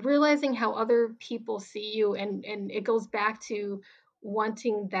realizing how other people see you, and it goes back to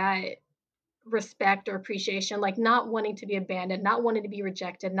wanting that respect or appreciation, like not wanting to be abandoned, not wanting to be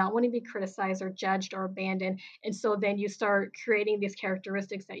rejected, not wanting to be criticized or judged or abandoned. And so then you start creating these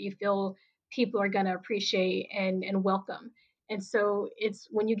characteristics that you feel people are going to appreciate and welcome. And so it's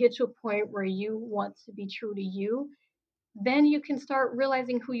when you get to a point where you want to be true to you, then you can start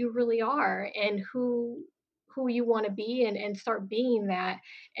realizing who you really are and who you want to be, and start being that,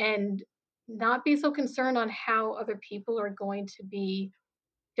 and not be so concerned on how other people are going to be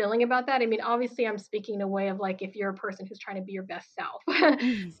feeling about that. I mean, obviously I'm speaking in a way of like if you're a person who's trying to be your best self.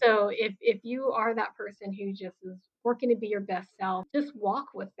 Mhm. So if you are that person who just is working to be your best self, just walk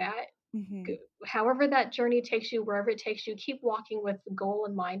with that. Mhm. However that journey takes you, wherever it takes you, keep walking with the goal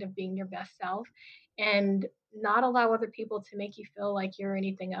in mind of being your best self, and not allow other people to make you feel like you're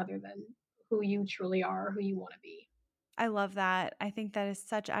anything other than who you truly are, who you want to be. I love that. I think that is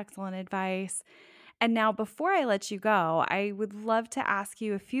such excellent advice. And now, before I let you go, I would love to ask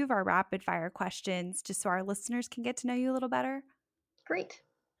you a few of our rapid fire questions just so our listeners can get to know you a little better. Great.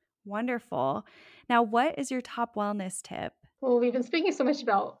 Wonderful. Now, what is your top wellness tip? Well, we've been speaking so much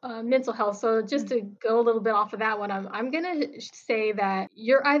about mental health, so just Mm. to go a little bit off of that one, I'm gonna say that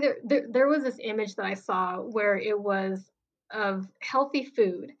you're either there was this image that I saw where it was of healthy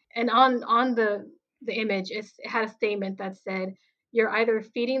food, and on the image it had a statement that said you're either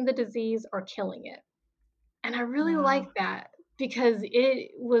feeding the disease or killing it. And I really like Wow. that because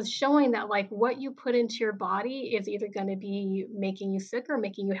it was showing that like what you put into your body is either going to be making you sick or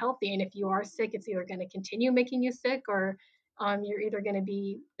making you healthy. And if you are sick, it's either going to continue making you sick, or you're either going to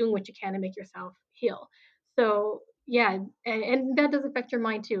be doing what you can to make yourself heal. So yeah, and that does affect your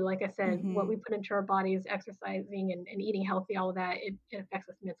mind too. Like I said, what we Mhm. put into our bodies, exercising and eating healthy, all of that, it affects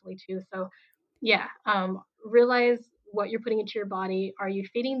us mentally too. So yeah, realize what you're putting into your body. Are you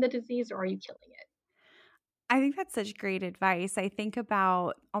feeding the disease or are you killing it? I think that's such great advice. I think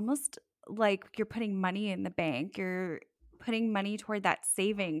about almost like you're putting money in the bank. You're putting money toward that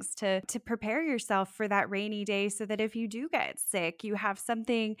savings to prepare yourself for that rainy day so that if you do get sick, you have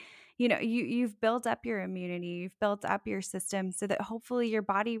something, you've built up your immunity, you've built up your system so that hopefully your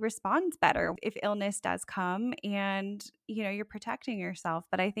body responds better if illness does come and, you're protecting yourself.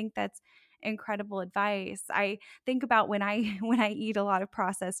 But I think that's incredible advice. I think about when I when I eat a lot of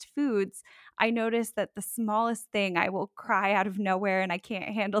processed foods, I notice that the smallest thing I will cry out of nowhere and I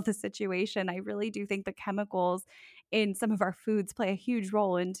can't handle the situation. I really do think the chemicals in some of our foods play a huge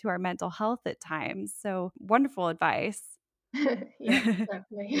role into our mental health at times. So, wonderful advice. Yes,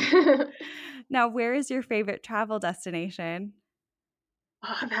 definitely. Now, where is your favorite travel destination?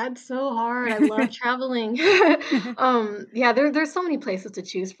 Oh, that's so hard. I love traveling. Yeah, there's so many places to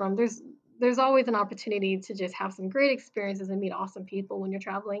choose from. There's always an opportunity to just have some great experiences and meet awesome people when you're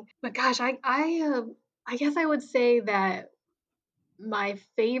traveling. But gosh, I guess I would say that my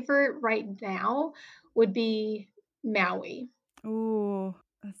favorite right now would be Maui. Ooh,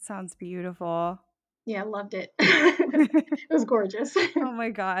 that sounds beautiful. Yeah, loved it. It was gorgeous. Oh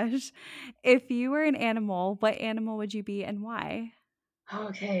my gosh. If you were an animal, what animal would you be and why?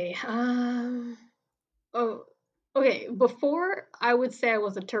 Okay. Oh, okay. Before I would say I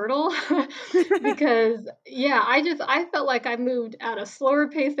was a turtle because yeah, I felt like I moved at a slower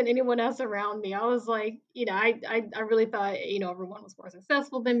pace than anyone else around me. I was like, I really thought, everyone was more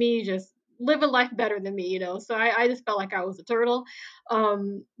successful than me, just living life better than me, So I just felt like I was a turtle.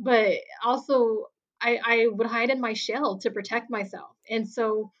 But also I would hide in my shell to protect myself. And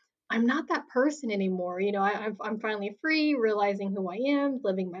so I'm not that person anymore. I'm finally free, realizing who I am,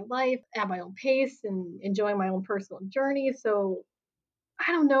 living my life at my own pace, and enjoying my own personal journey. So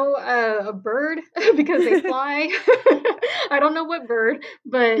I don't know, a bird because they fly. I don't know what bird,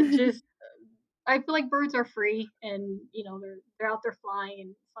 but just I feel like birds are free, and they're out there flying,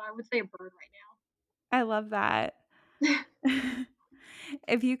 and so I would say a bird right I love that. now.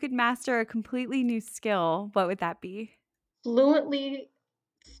 If you could master a completely new skill, what would that be? Fluently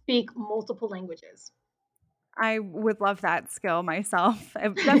speak multiple languages. I would love that skill myself. It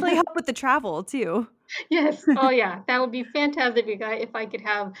would definitely help with the travel too. Yes. Oh, yeah. That would be fantastic if I could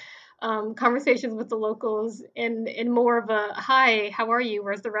have conversations with the locals in more of a hi, how are you?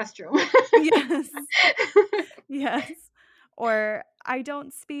 Where's the restroom? Yes. Yes. Or I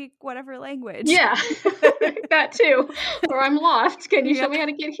don't speak whatever language. Yeah, that too. Or I'm lost. Can you show Yeah. me how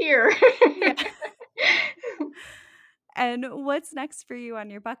to get here? Yeah. And what's next for you on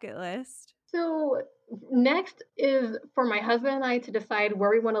your bucket list? So next is for my husband and I to decide where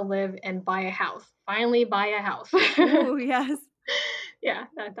we want to live and buy a house. Finally, buy a house. Oh, yes. Yeah,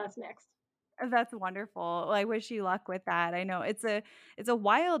 that's next. That's wonderful. Well, I wish you luck with that. I know it's a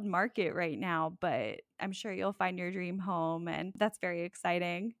wild market right now, but I'm sure you'll find your dream home and that's very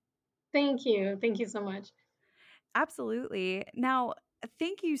exciting. Thank you. Thank you so much. Absolutely. Now,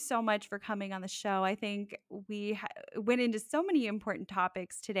 thank you so much for coming on the show. I think went into so many important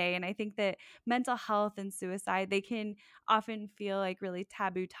topics today, and I think that mental health and suicide they can often feel like really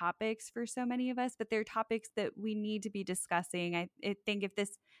taboo topics for so many of us, but they're topics that we need to be discussing. I think if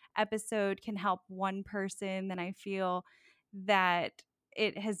this episode can help one person, then I feel that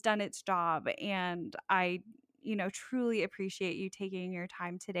it has done its job, and I truly appreciate you taking your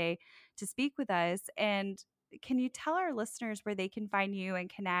time today to speak with us. And can you tell our listeners where they can find you and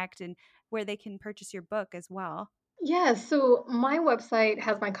connect and where they can purchase your book as well? Yeah, so my website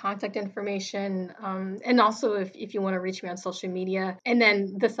has my contact information, and also if you want to reach me on social media, and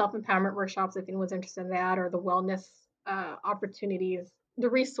then the self empowerment workshops if anyone's interested in that, or the wellness opportunities, the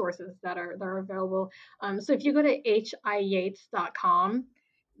resources that are available. So if you go to hiyates.com,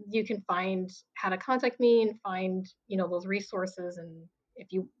 you can find how to contact me and find those resources, and if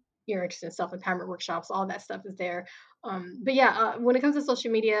you're interested in self empowerment workshops, all that stuff is there. But yeah, when it comes to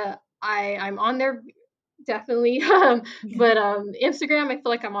social media, I'm on there definitely. But Instagram, I feel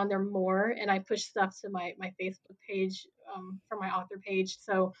like I'm on there more, and I push stuff to my Facebook page for my author page.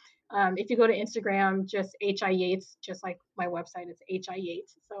 So if you go to Instagram, just Hi Yates, just like my website, it's Hi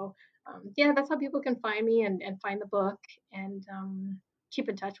Yates. So yeah, that's how people can find me and find the book and keep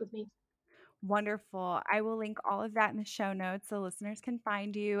in touch with me. Wonderful. I will link all of that in the show notes so listeners can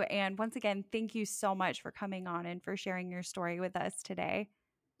find you. And once again, thank you so much for coming on and for sharing your story with us today.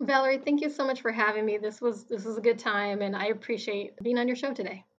 Valerie, thank you so much for having me. This was a good time, and I appreciate being on your show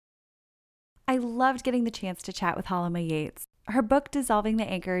today. I loved getting the chance to chat with Halima Yates. Her book, Dissolving the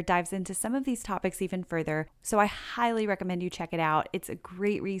Anchor, dives into some of these topics even further, so I highly recommend you check it out. It's a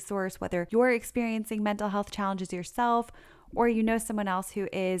great resource whether you're experiencing mental health challenges yourself or you know someone else who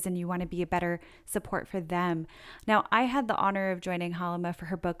is and you want to be a better support for them. Now, I had the honor of joining Halima for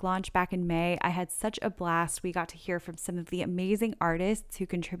her book launch back in May. I had such a blast. We got to hear from some of the amazing artists who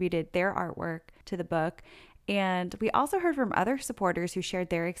contributed their artwork to the book. And we also heard from other supporters who shared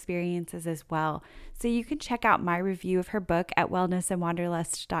their experiences as well. So you can check out my review of her book at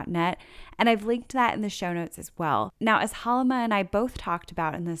wellnessandwanderlust.net, and I've linked that in the show notes as well. Now, as Halima and I both talked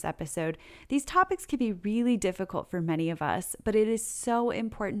about in this episode, these topics can be really difficult for many of us, but it is so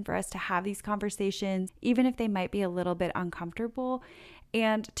important for us to have these conversations, even if they might be a little bit uncomfortable,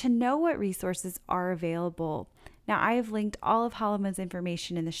 and to know what resources are available. Now, I have linked all of Halima's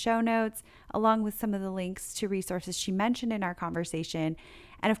information in the show notes, along with some of the links to resources she mentioned in our conversation,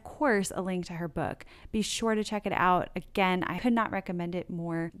 and of course, a link to her book. Be sure to check it out. Again, I could not recommend it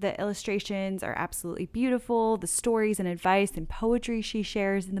more. The illustrations are absolutely beautiful. The stories and advice and poetry she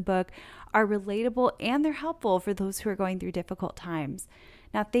shares in the book are relatable, and they're helpful for those who are going through difficult times.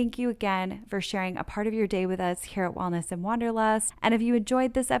 Now, thank you again for sharing a part of your day with us here at Wellness and Wanderlust. And if you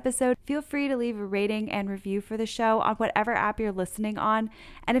enjoyed this episode, feel free to leave a rating and review for the show on whatever app you're listening on.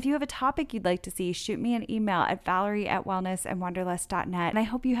 And if you have a topic you'd like to see, shoot me an email at valerie@wellnessandwanderlust.net. And I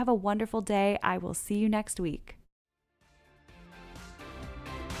hope you have a wonderful day. I will see you next week.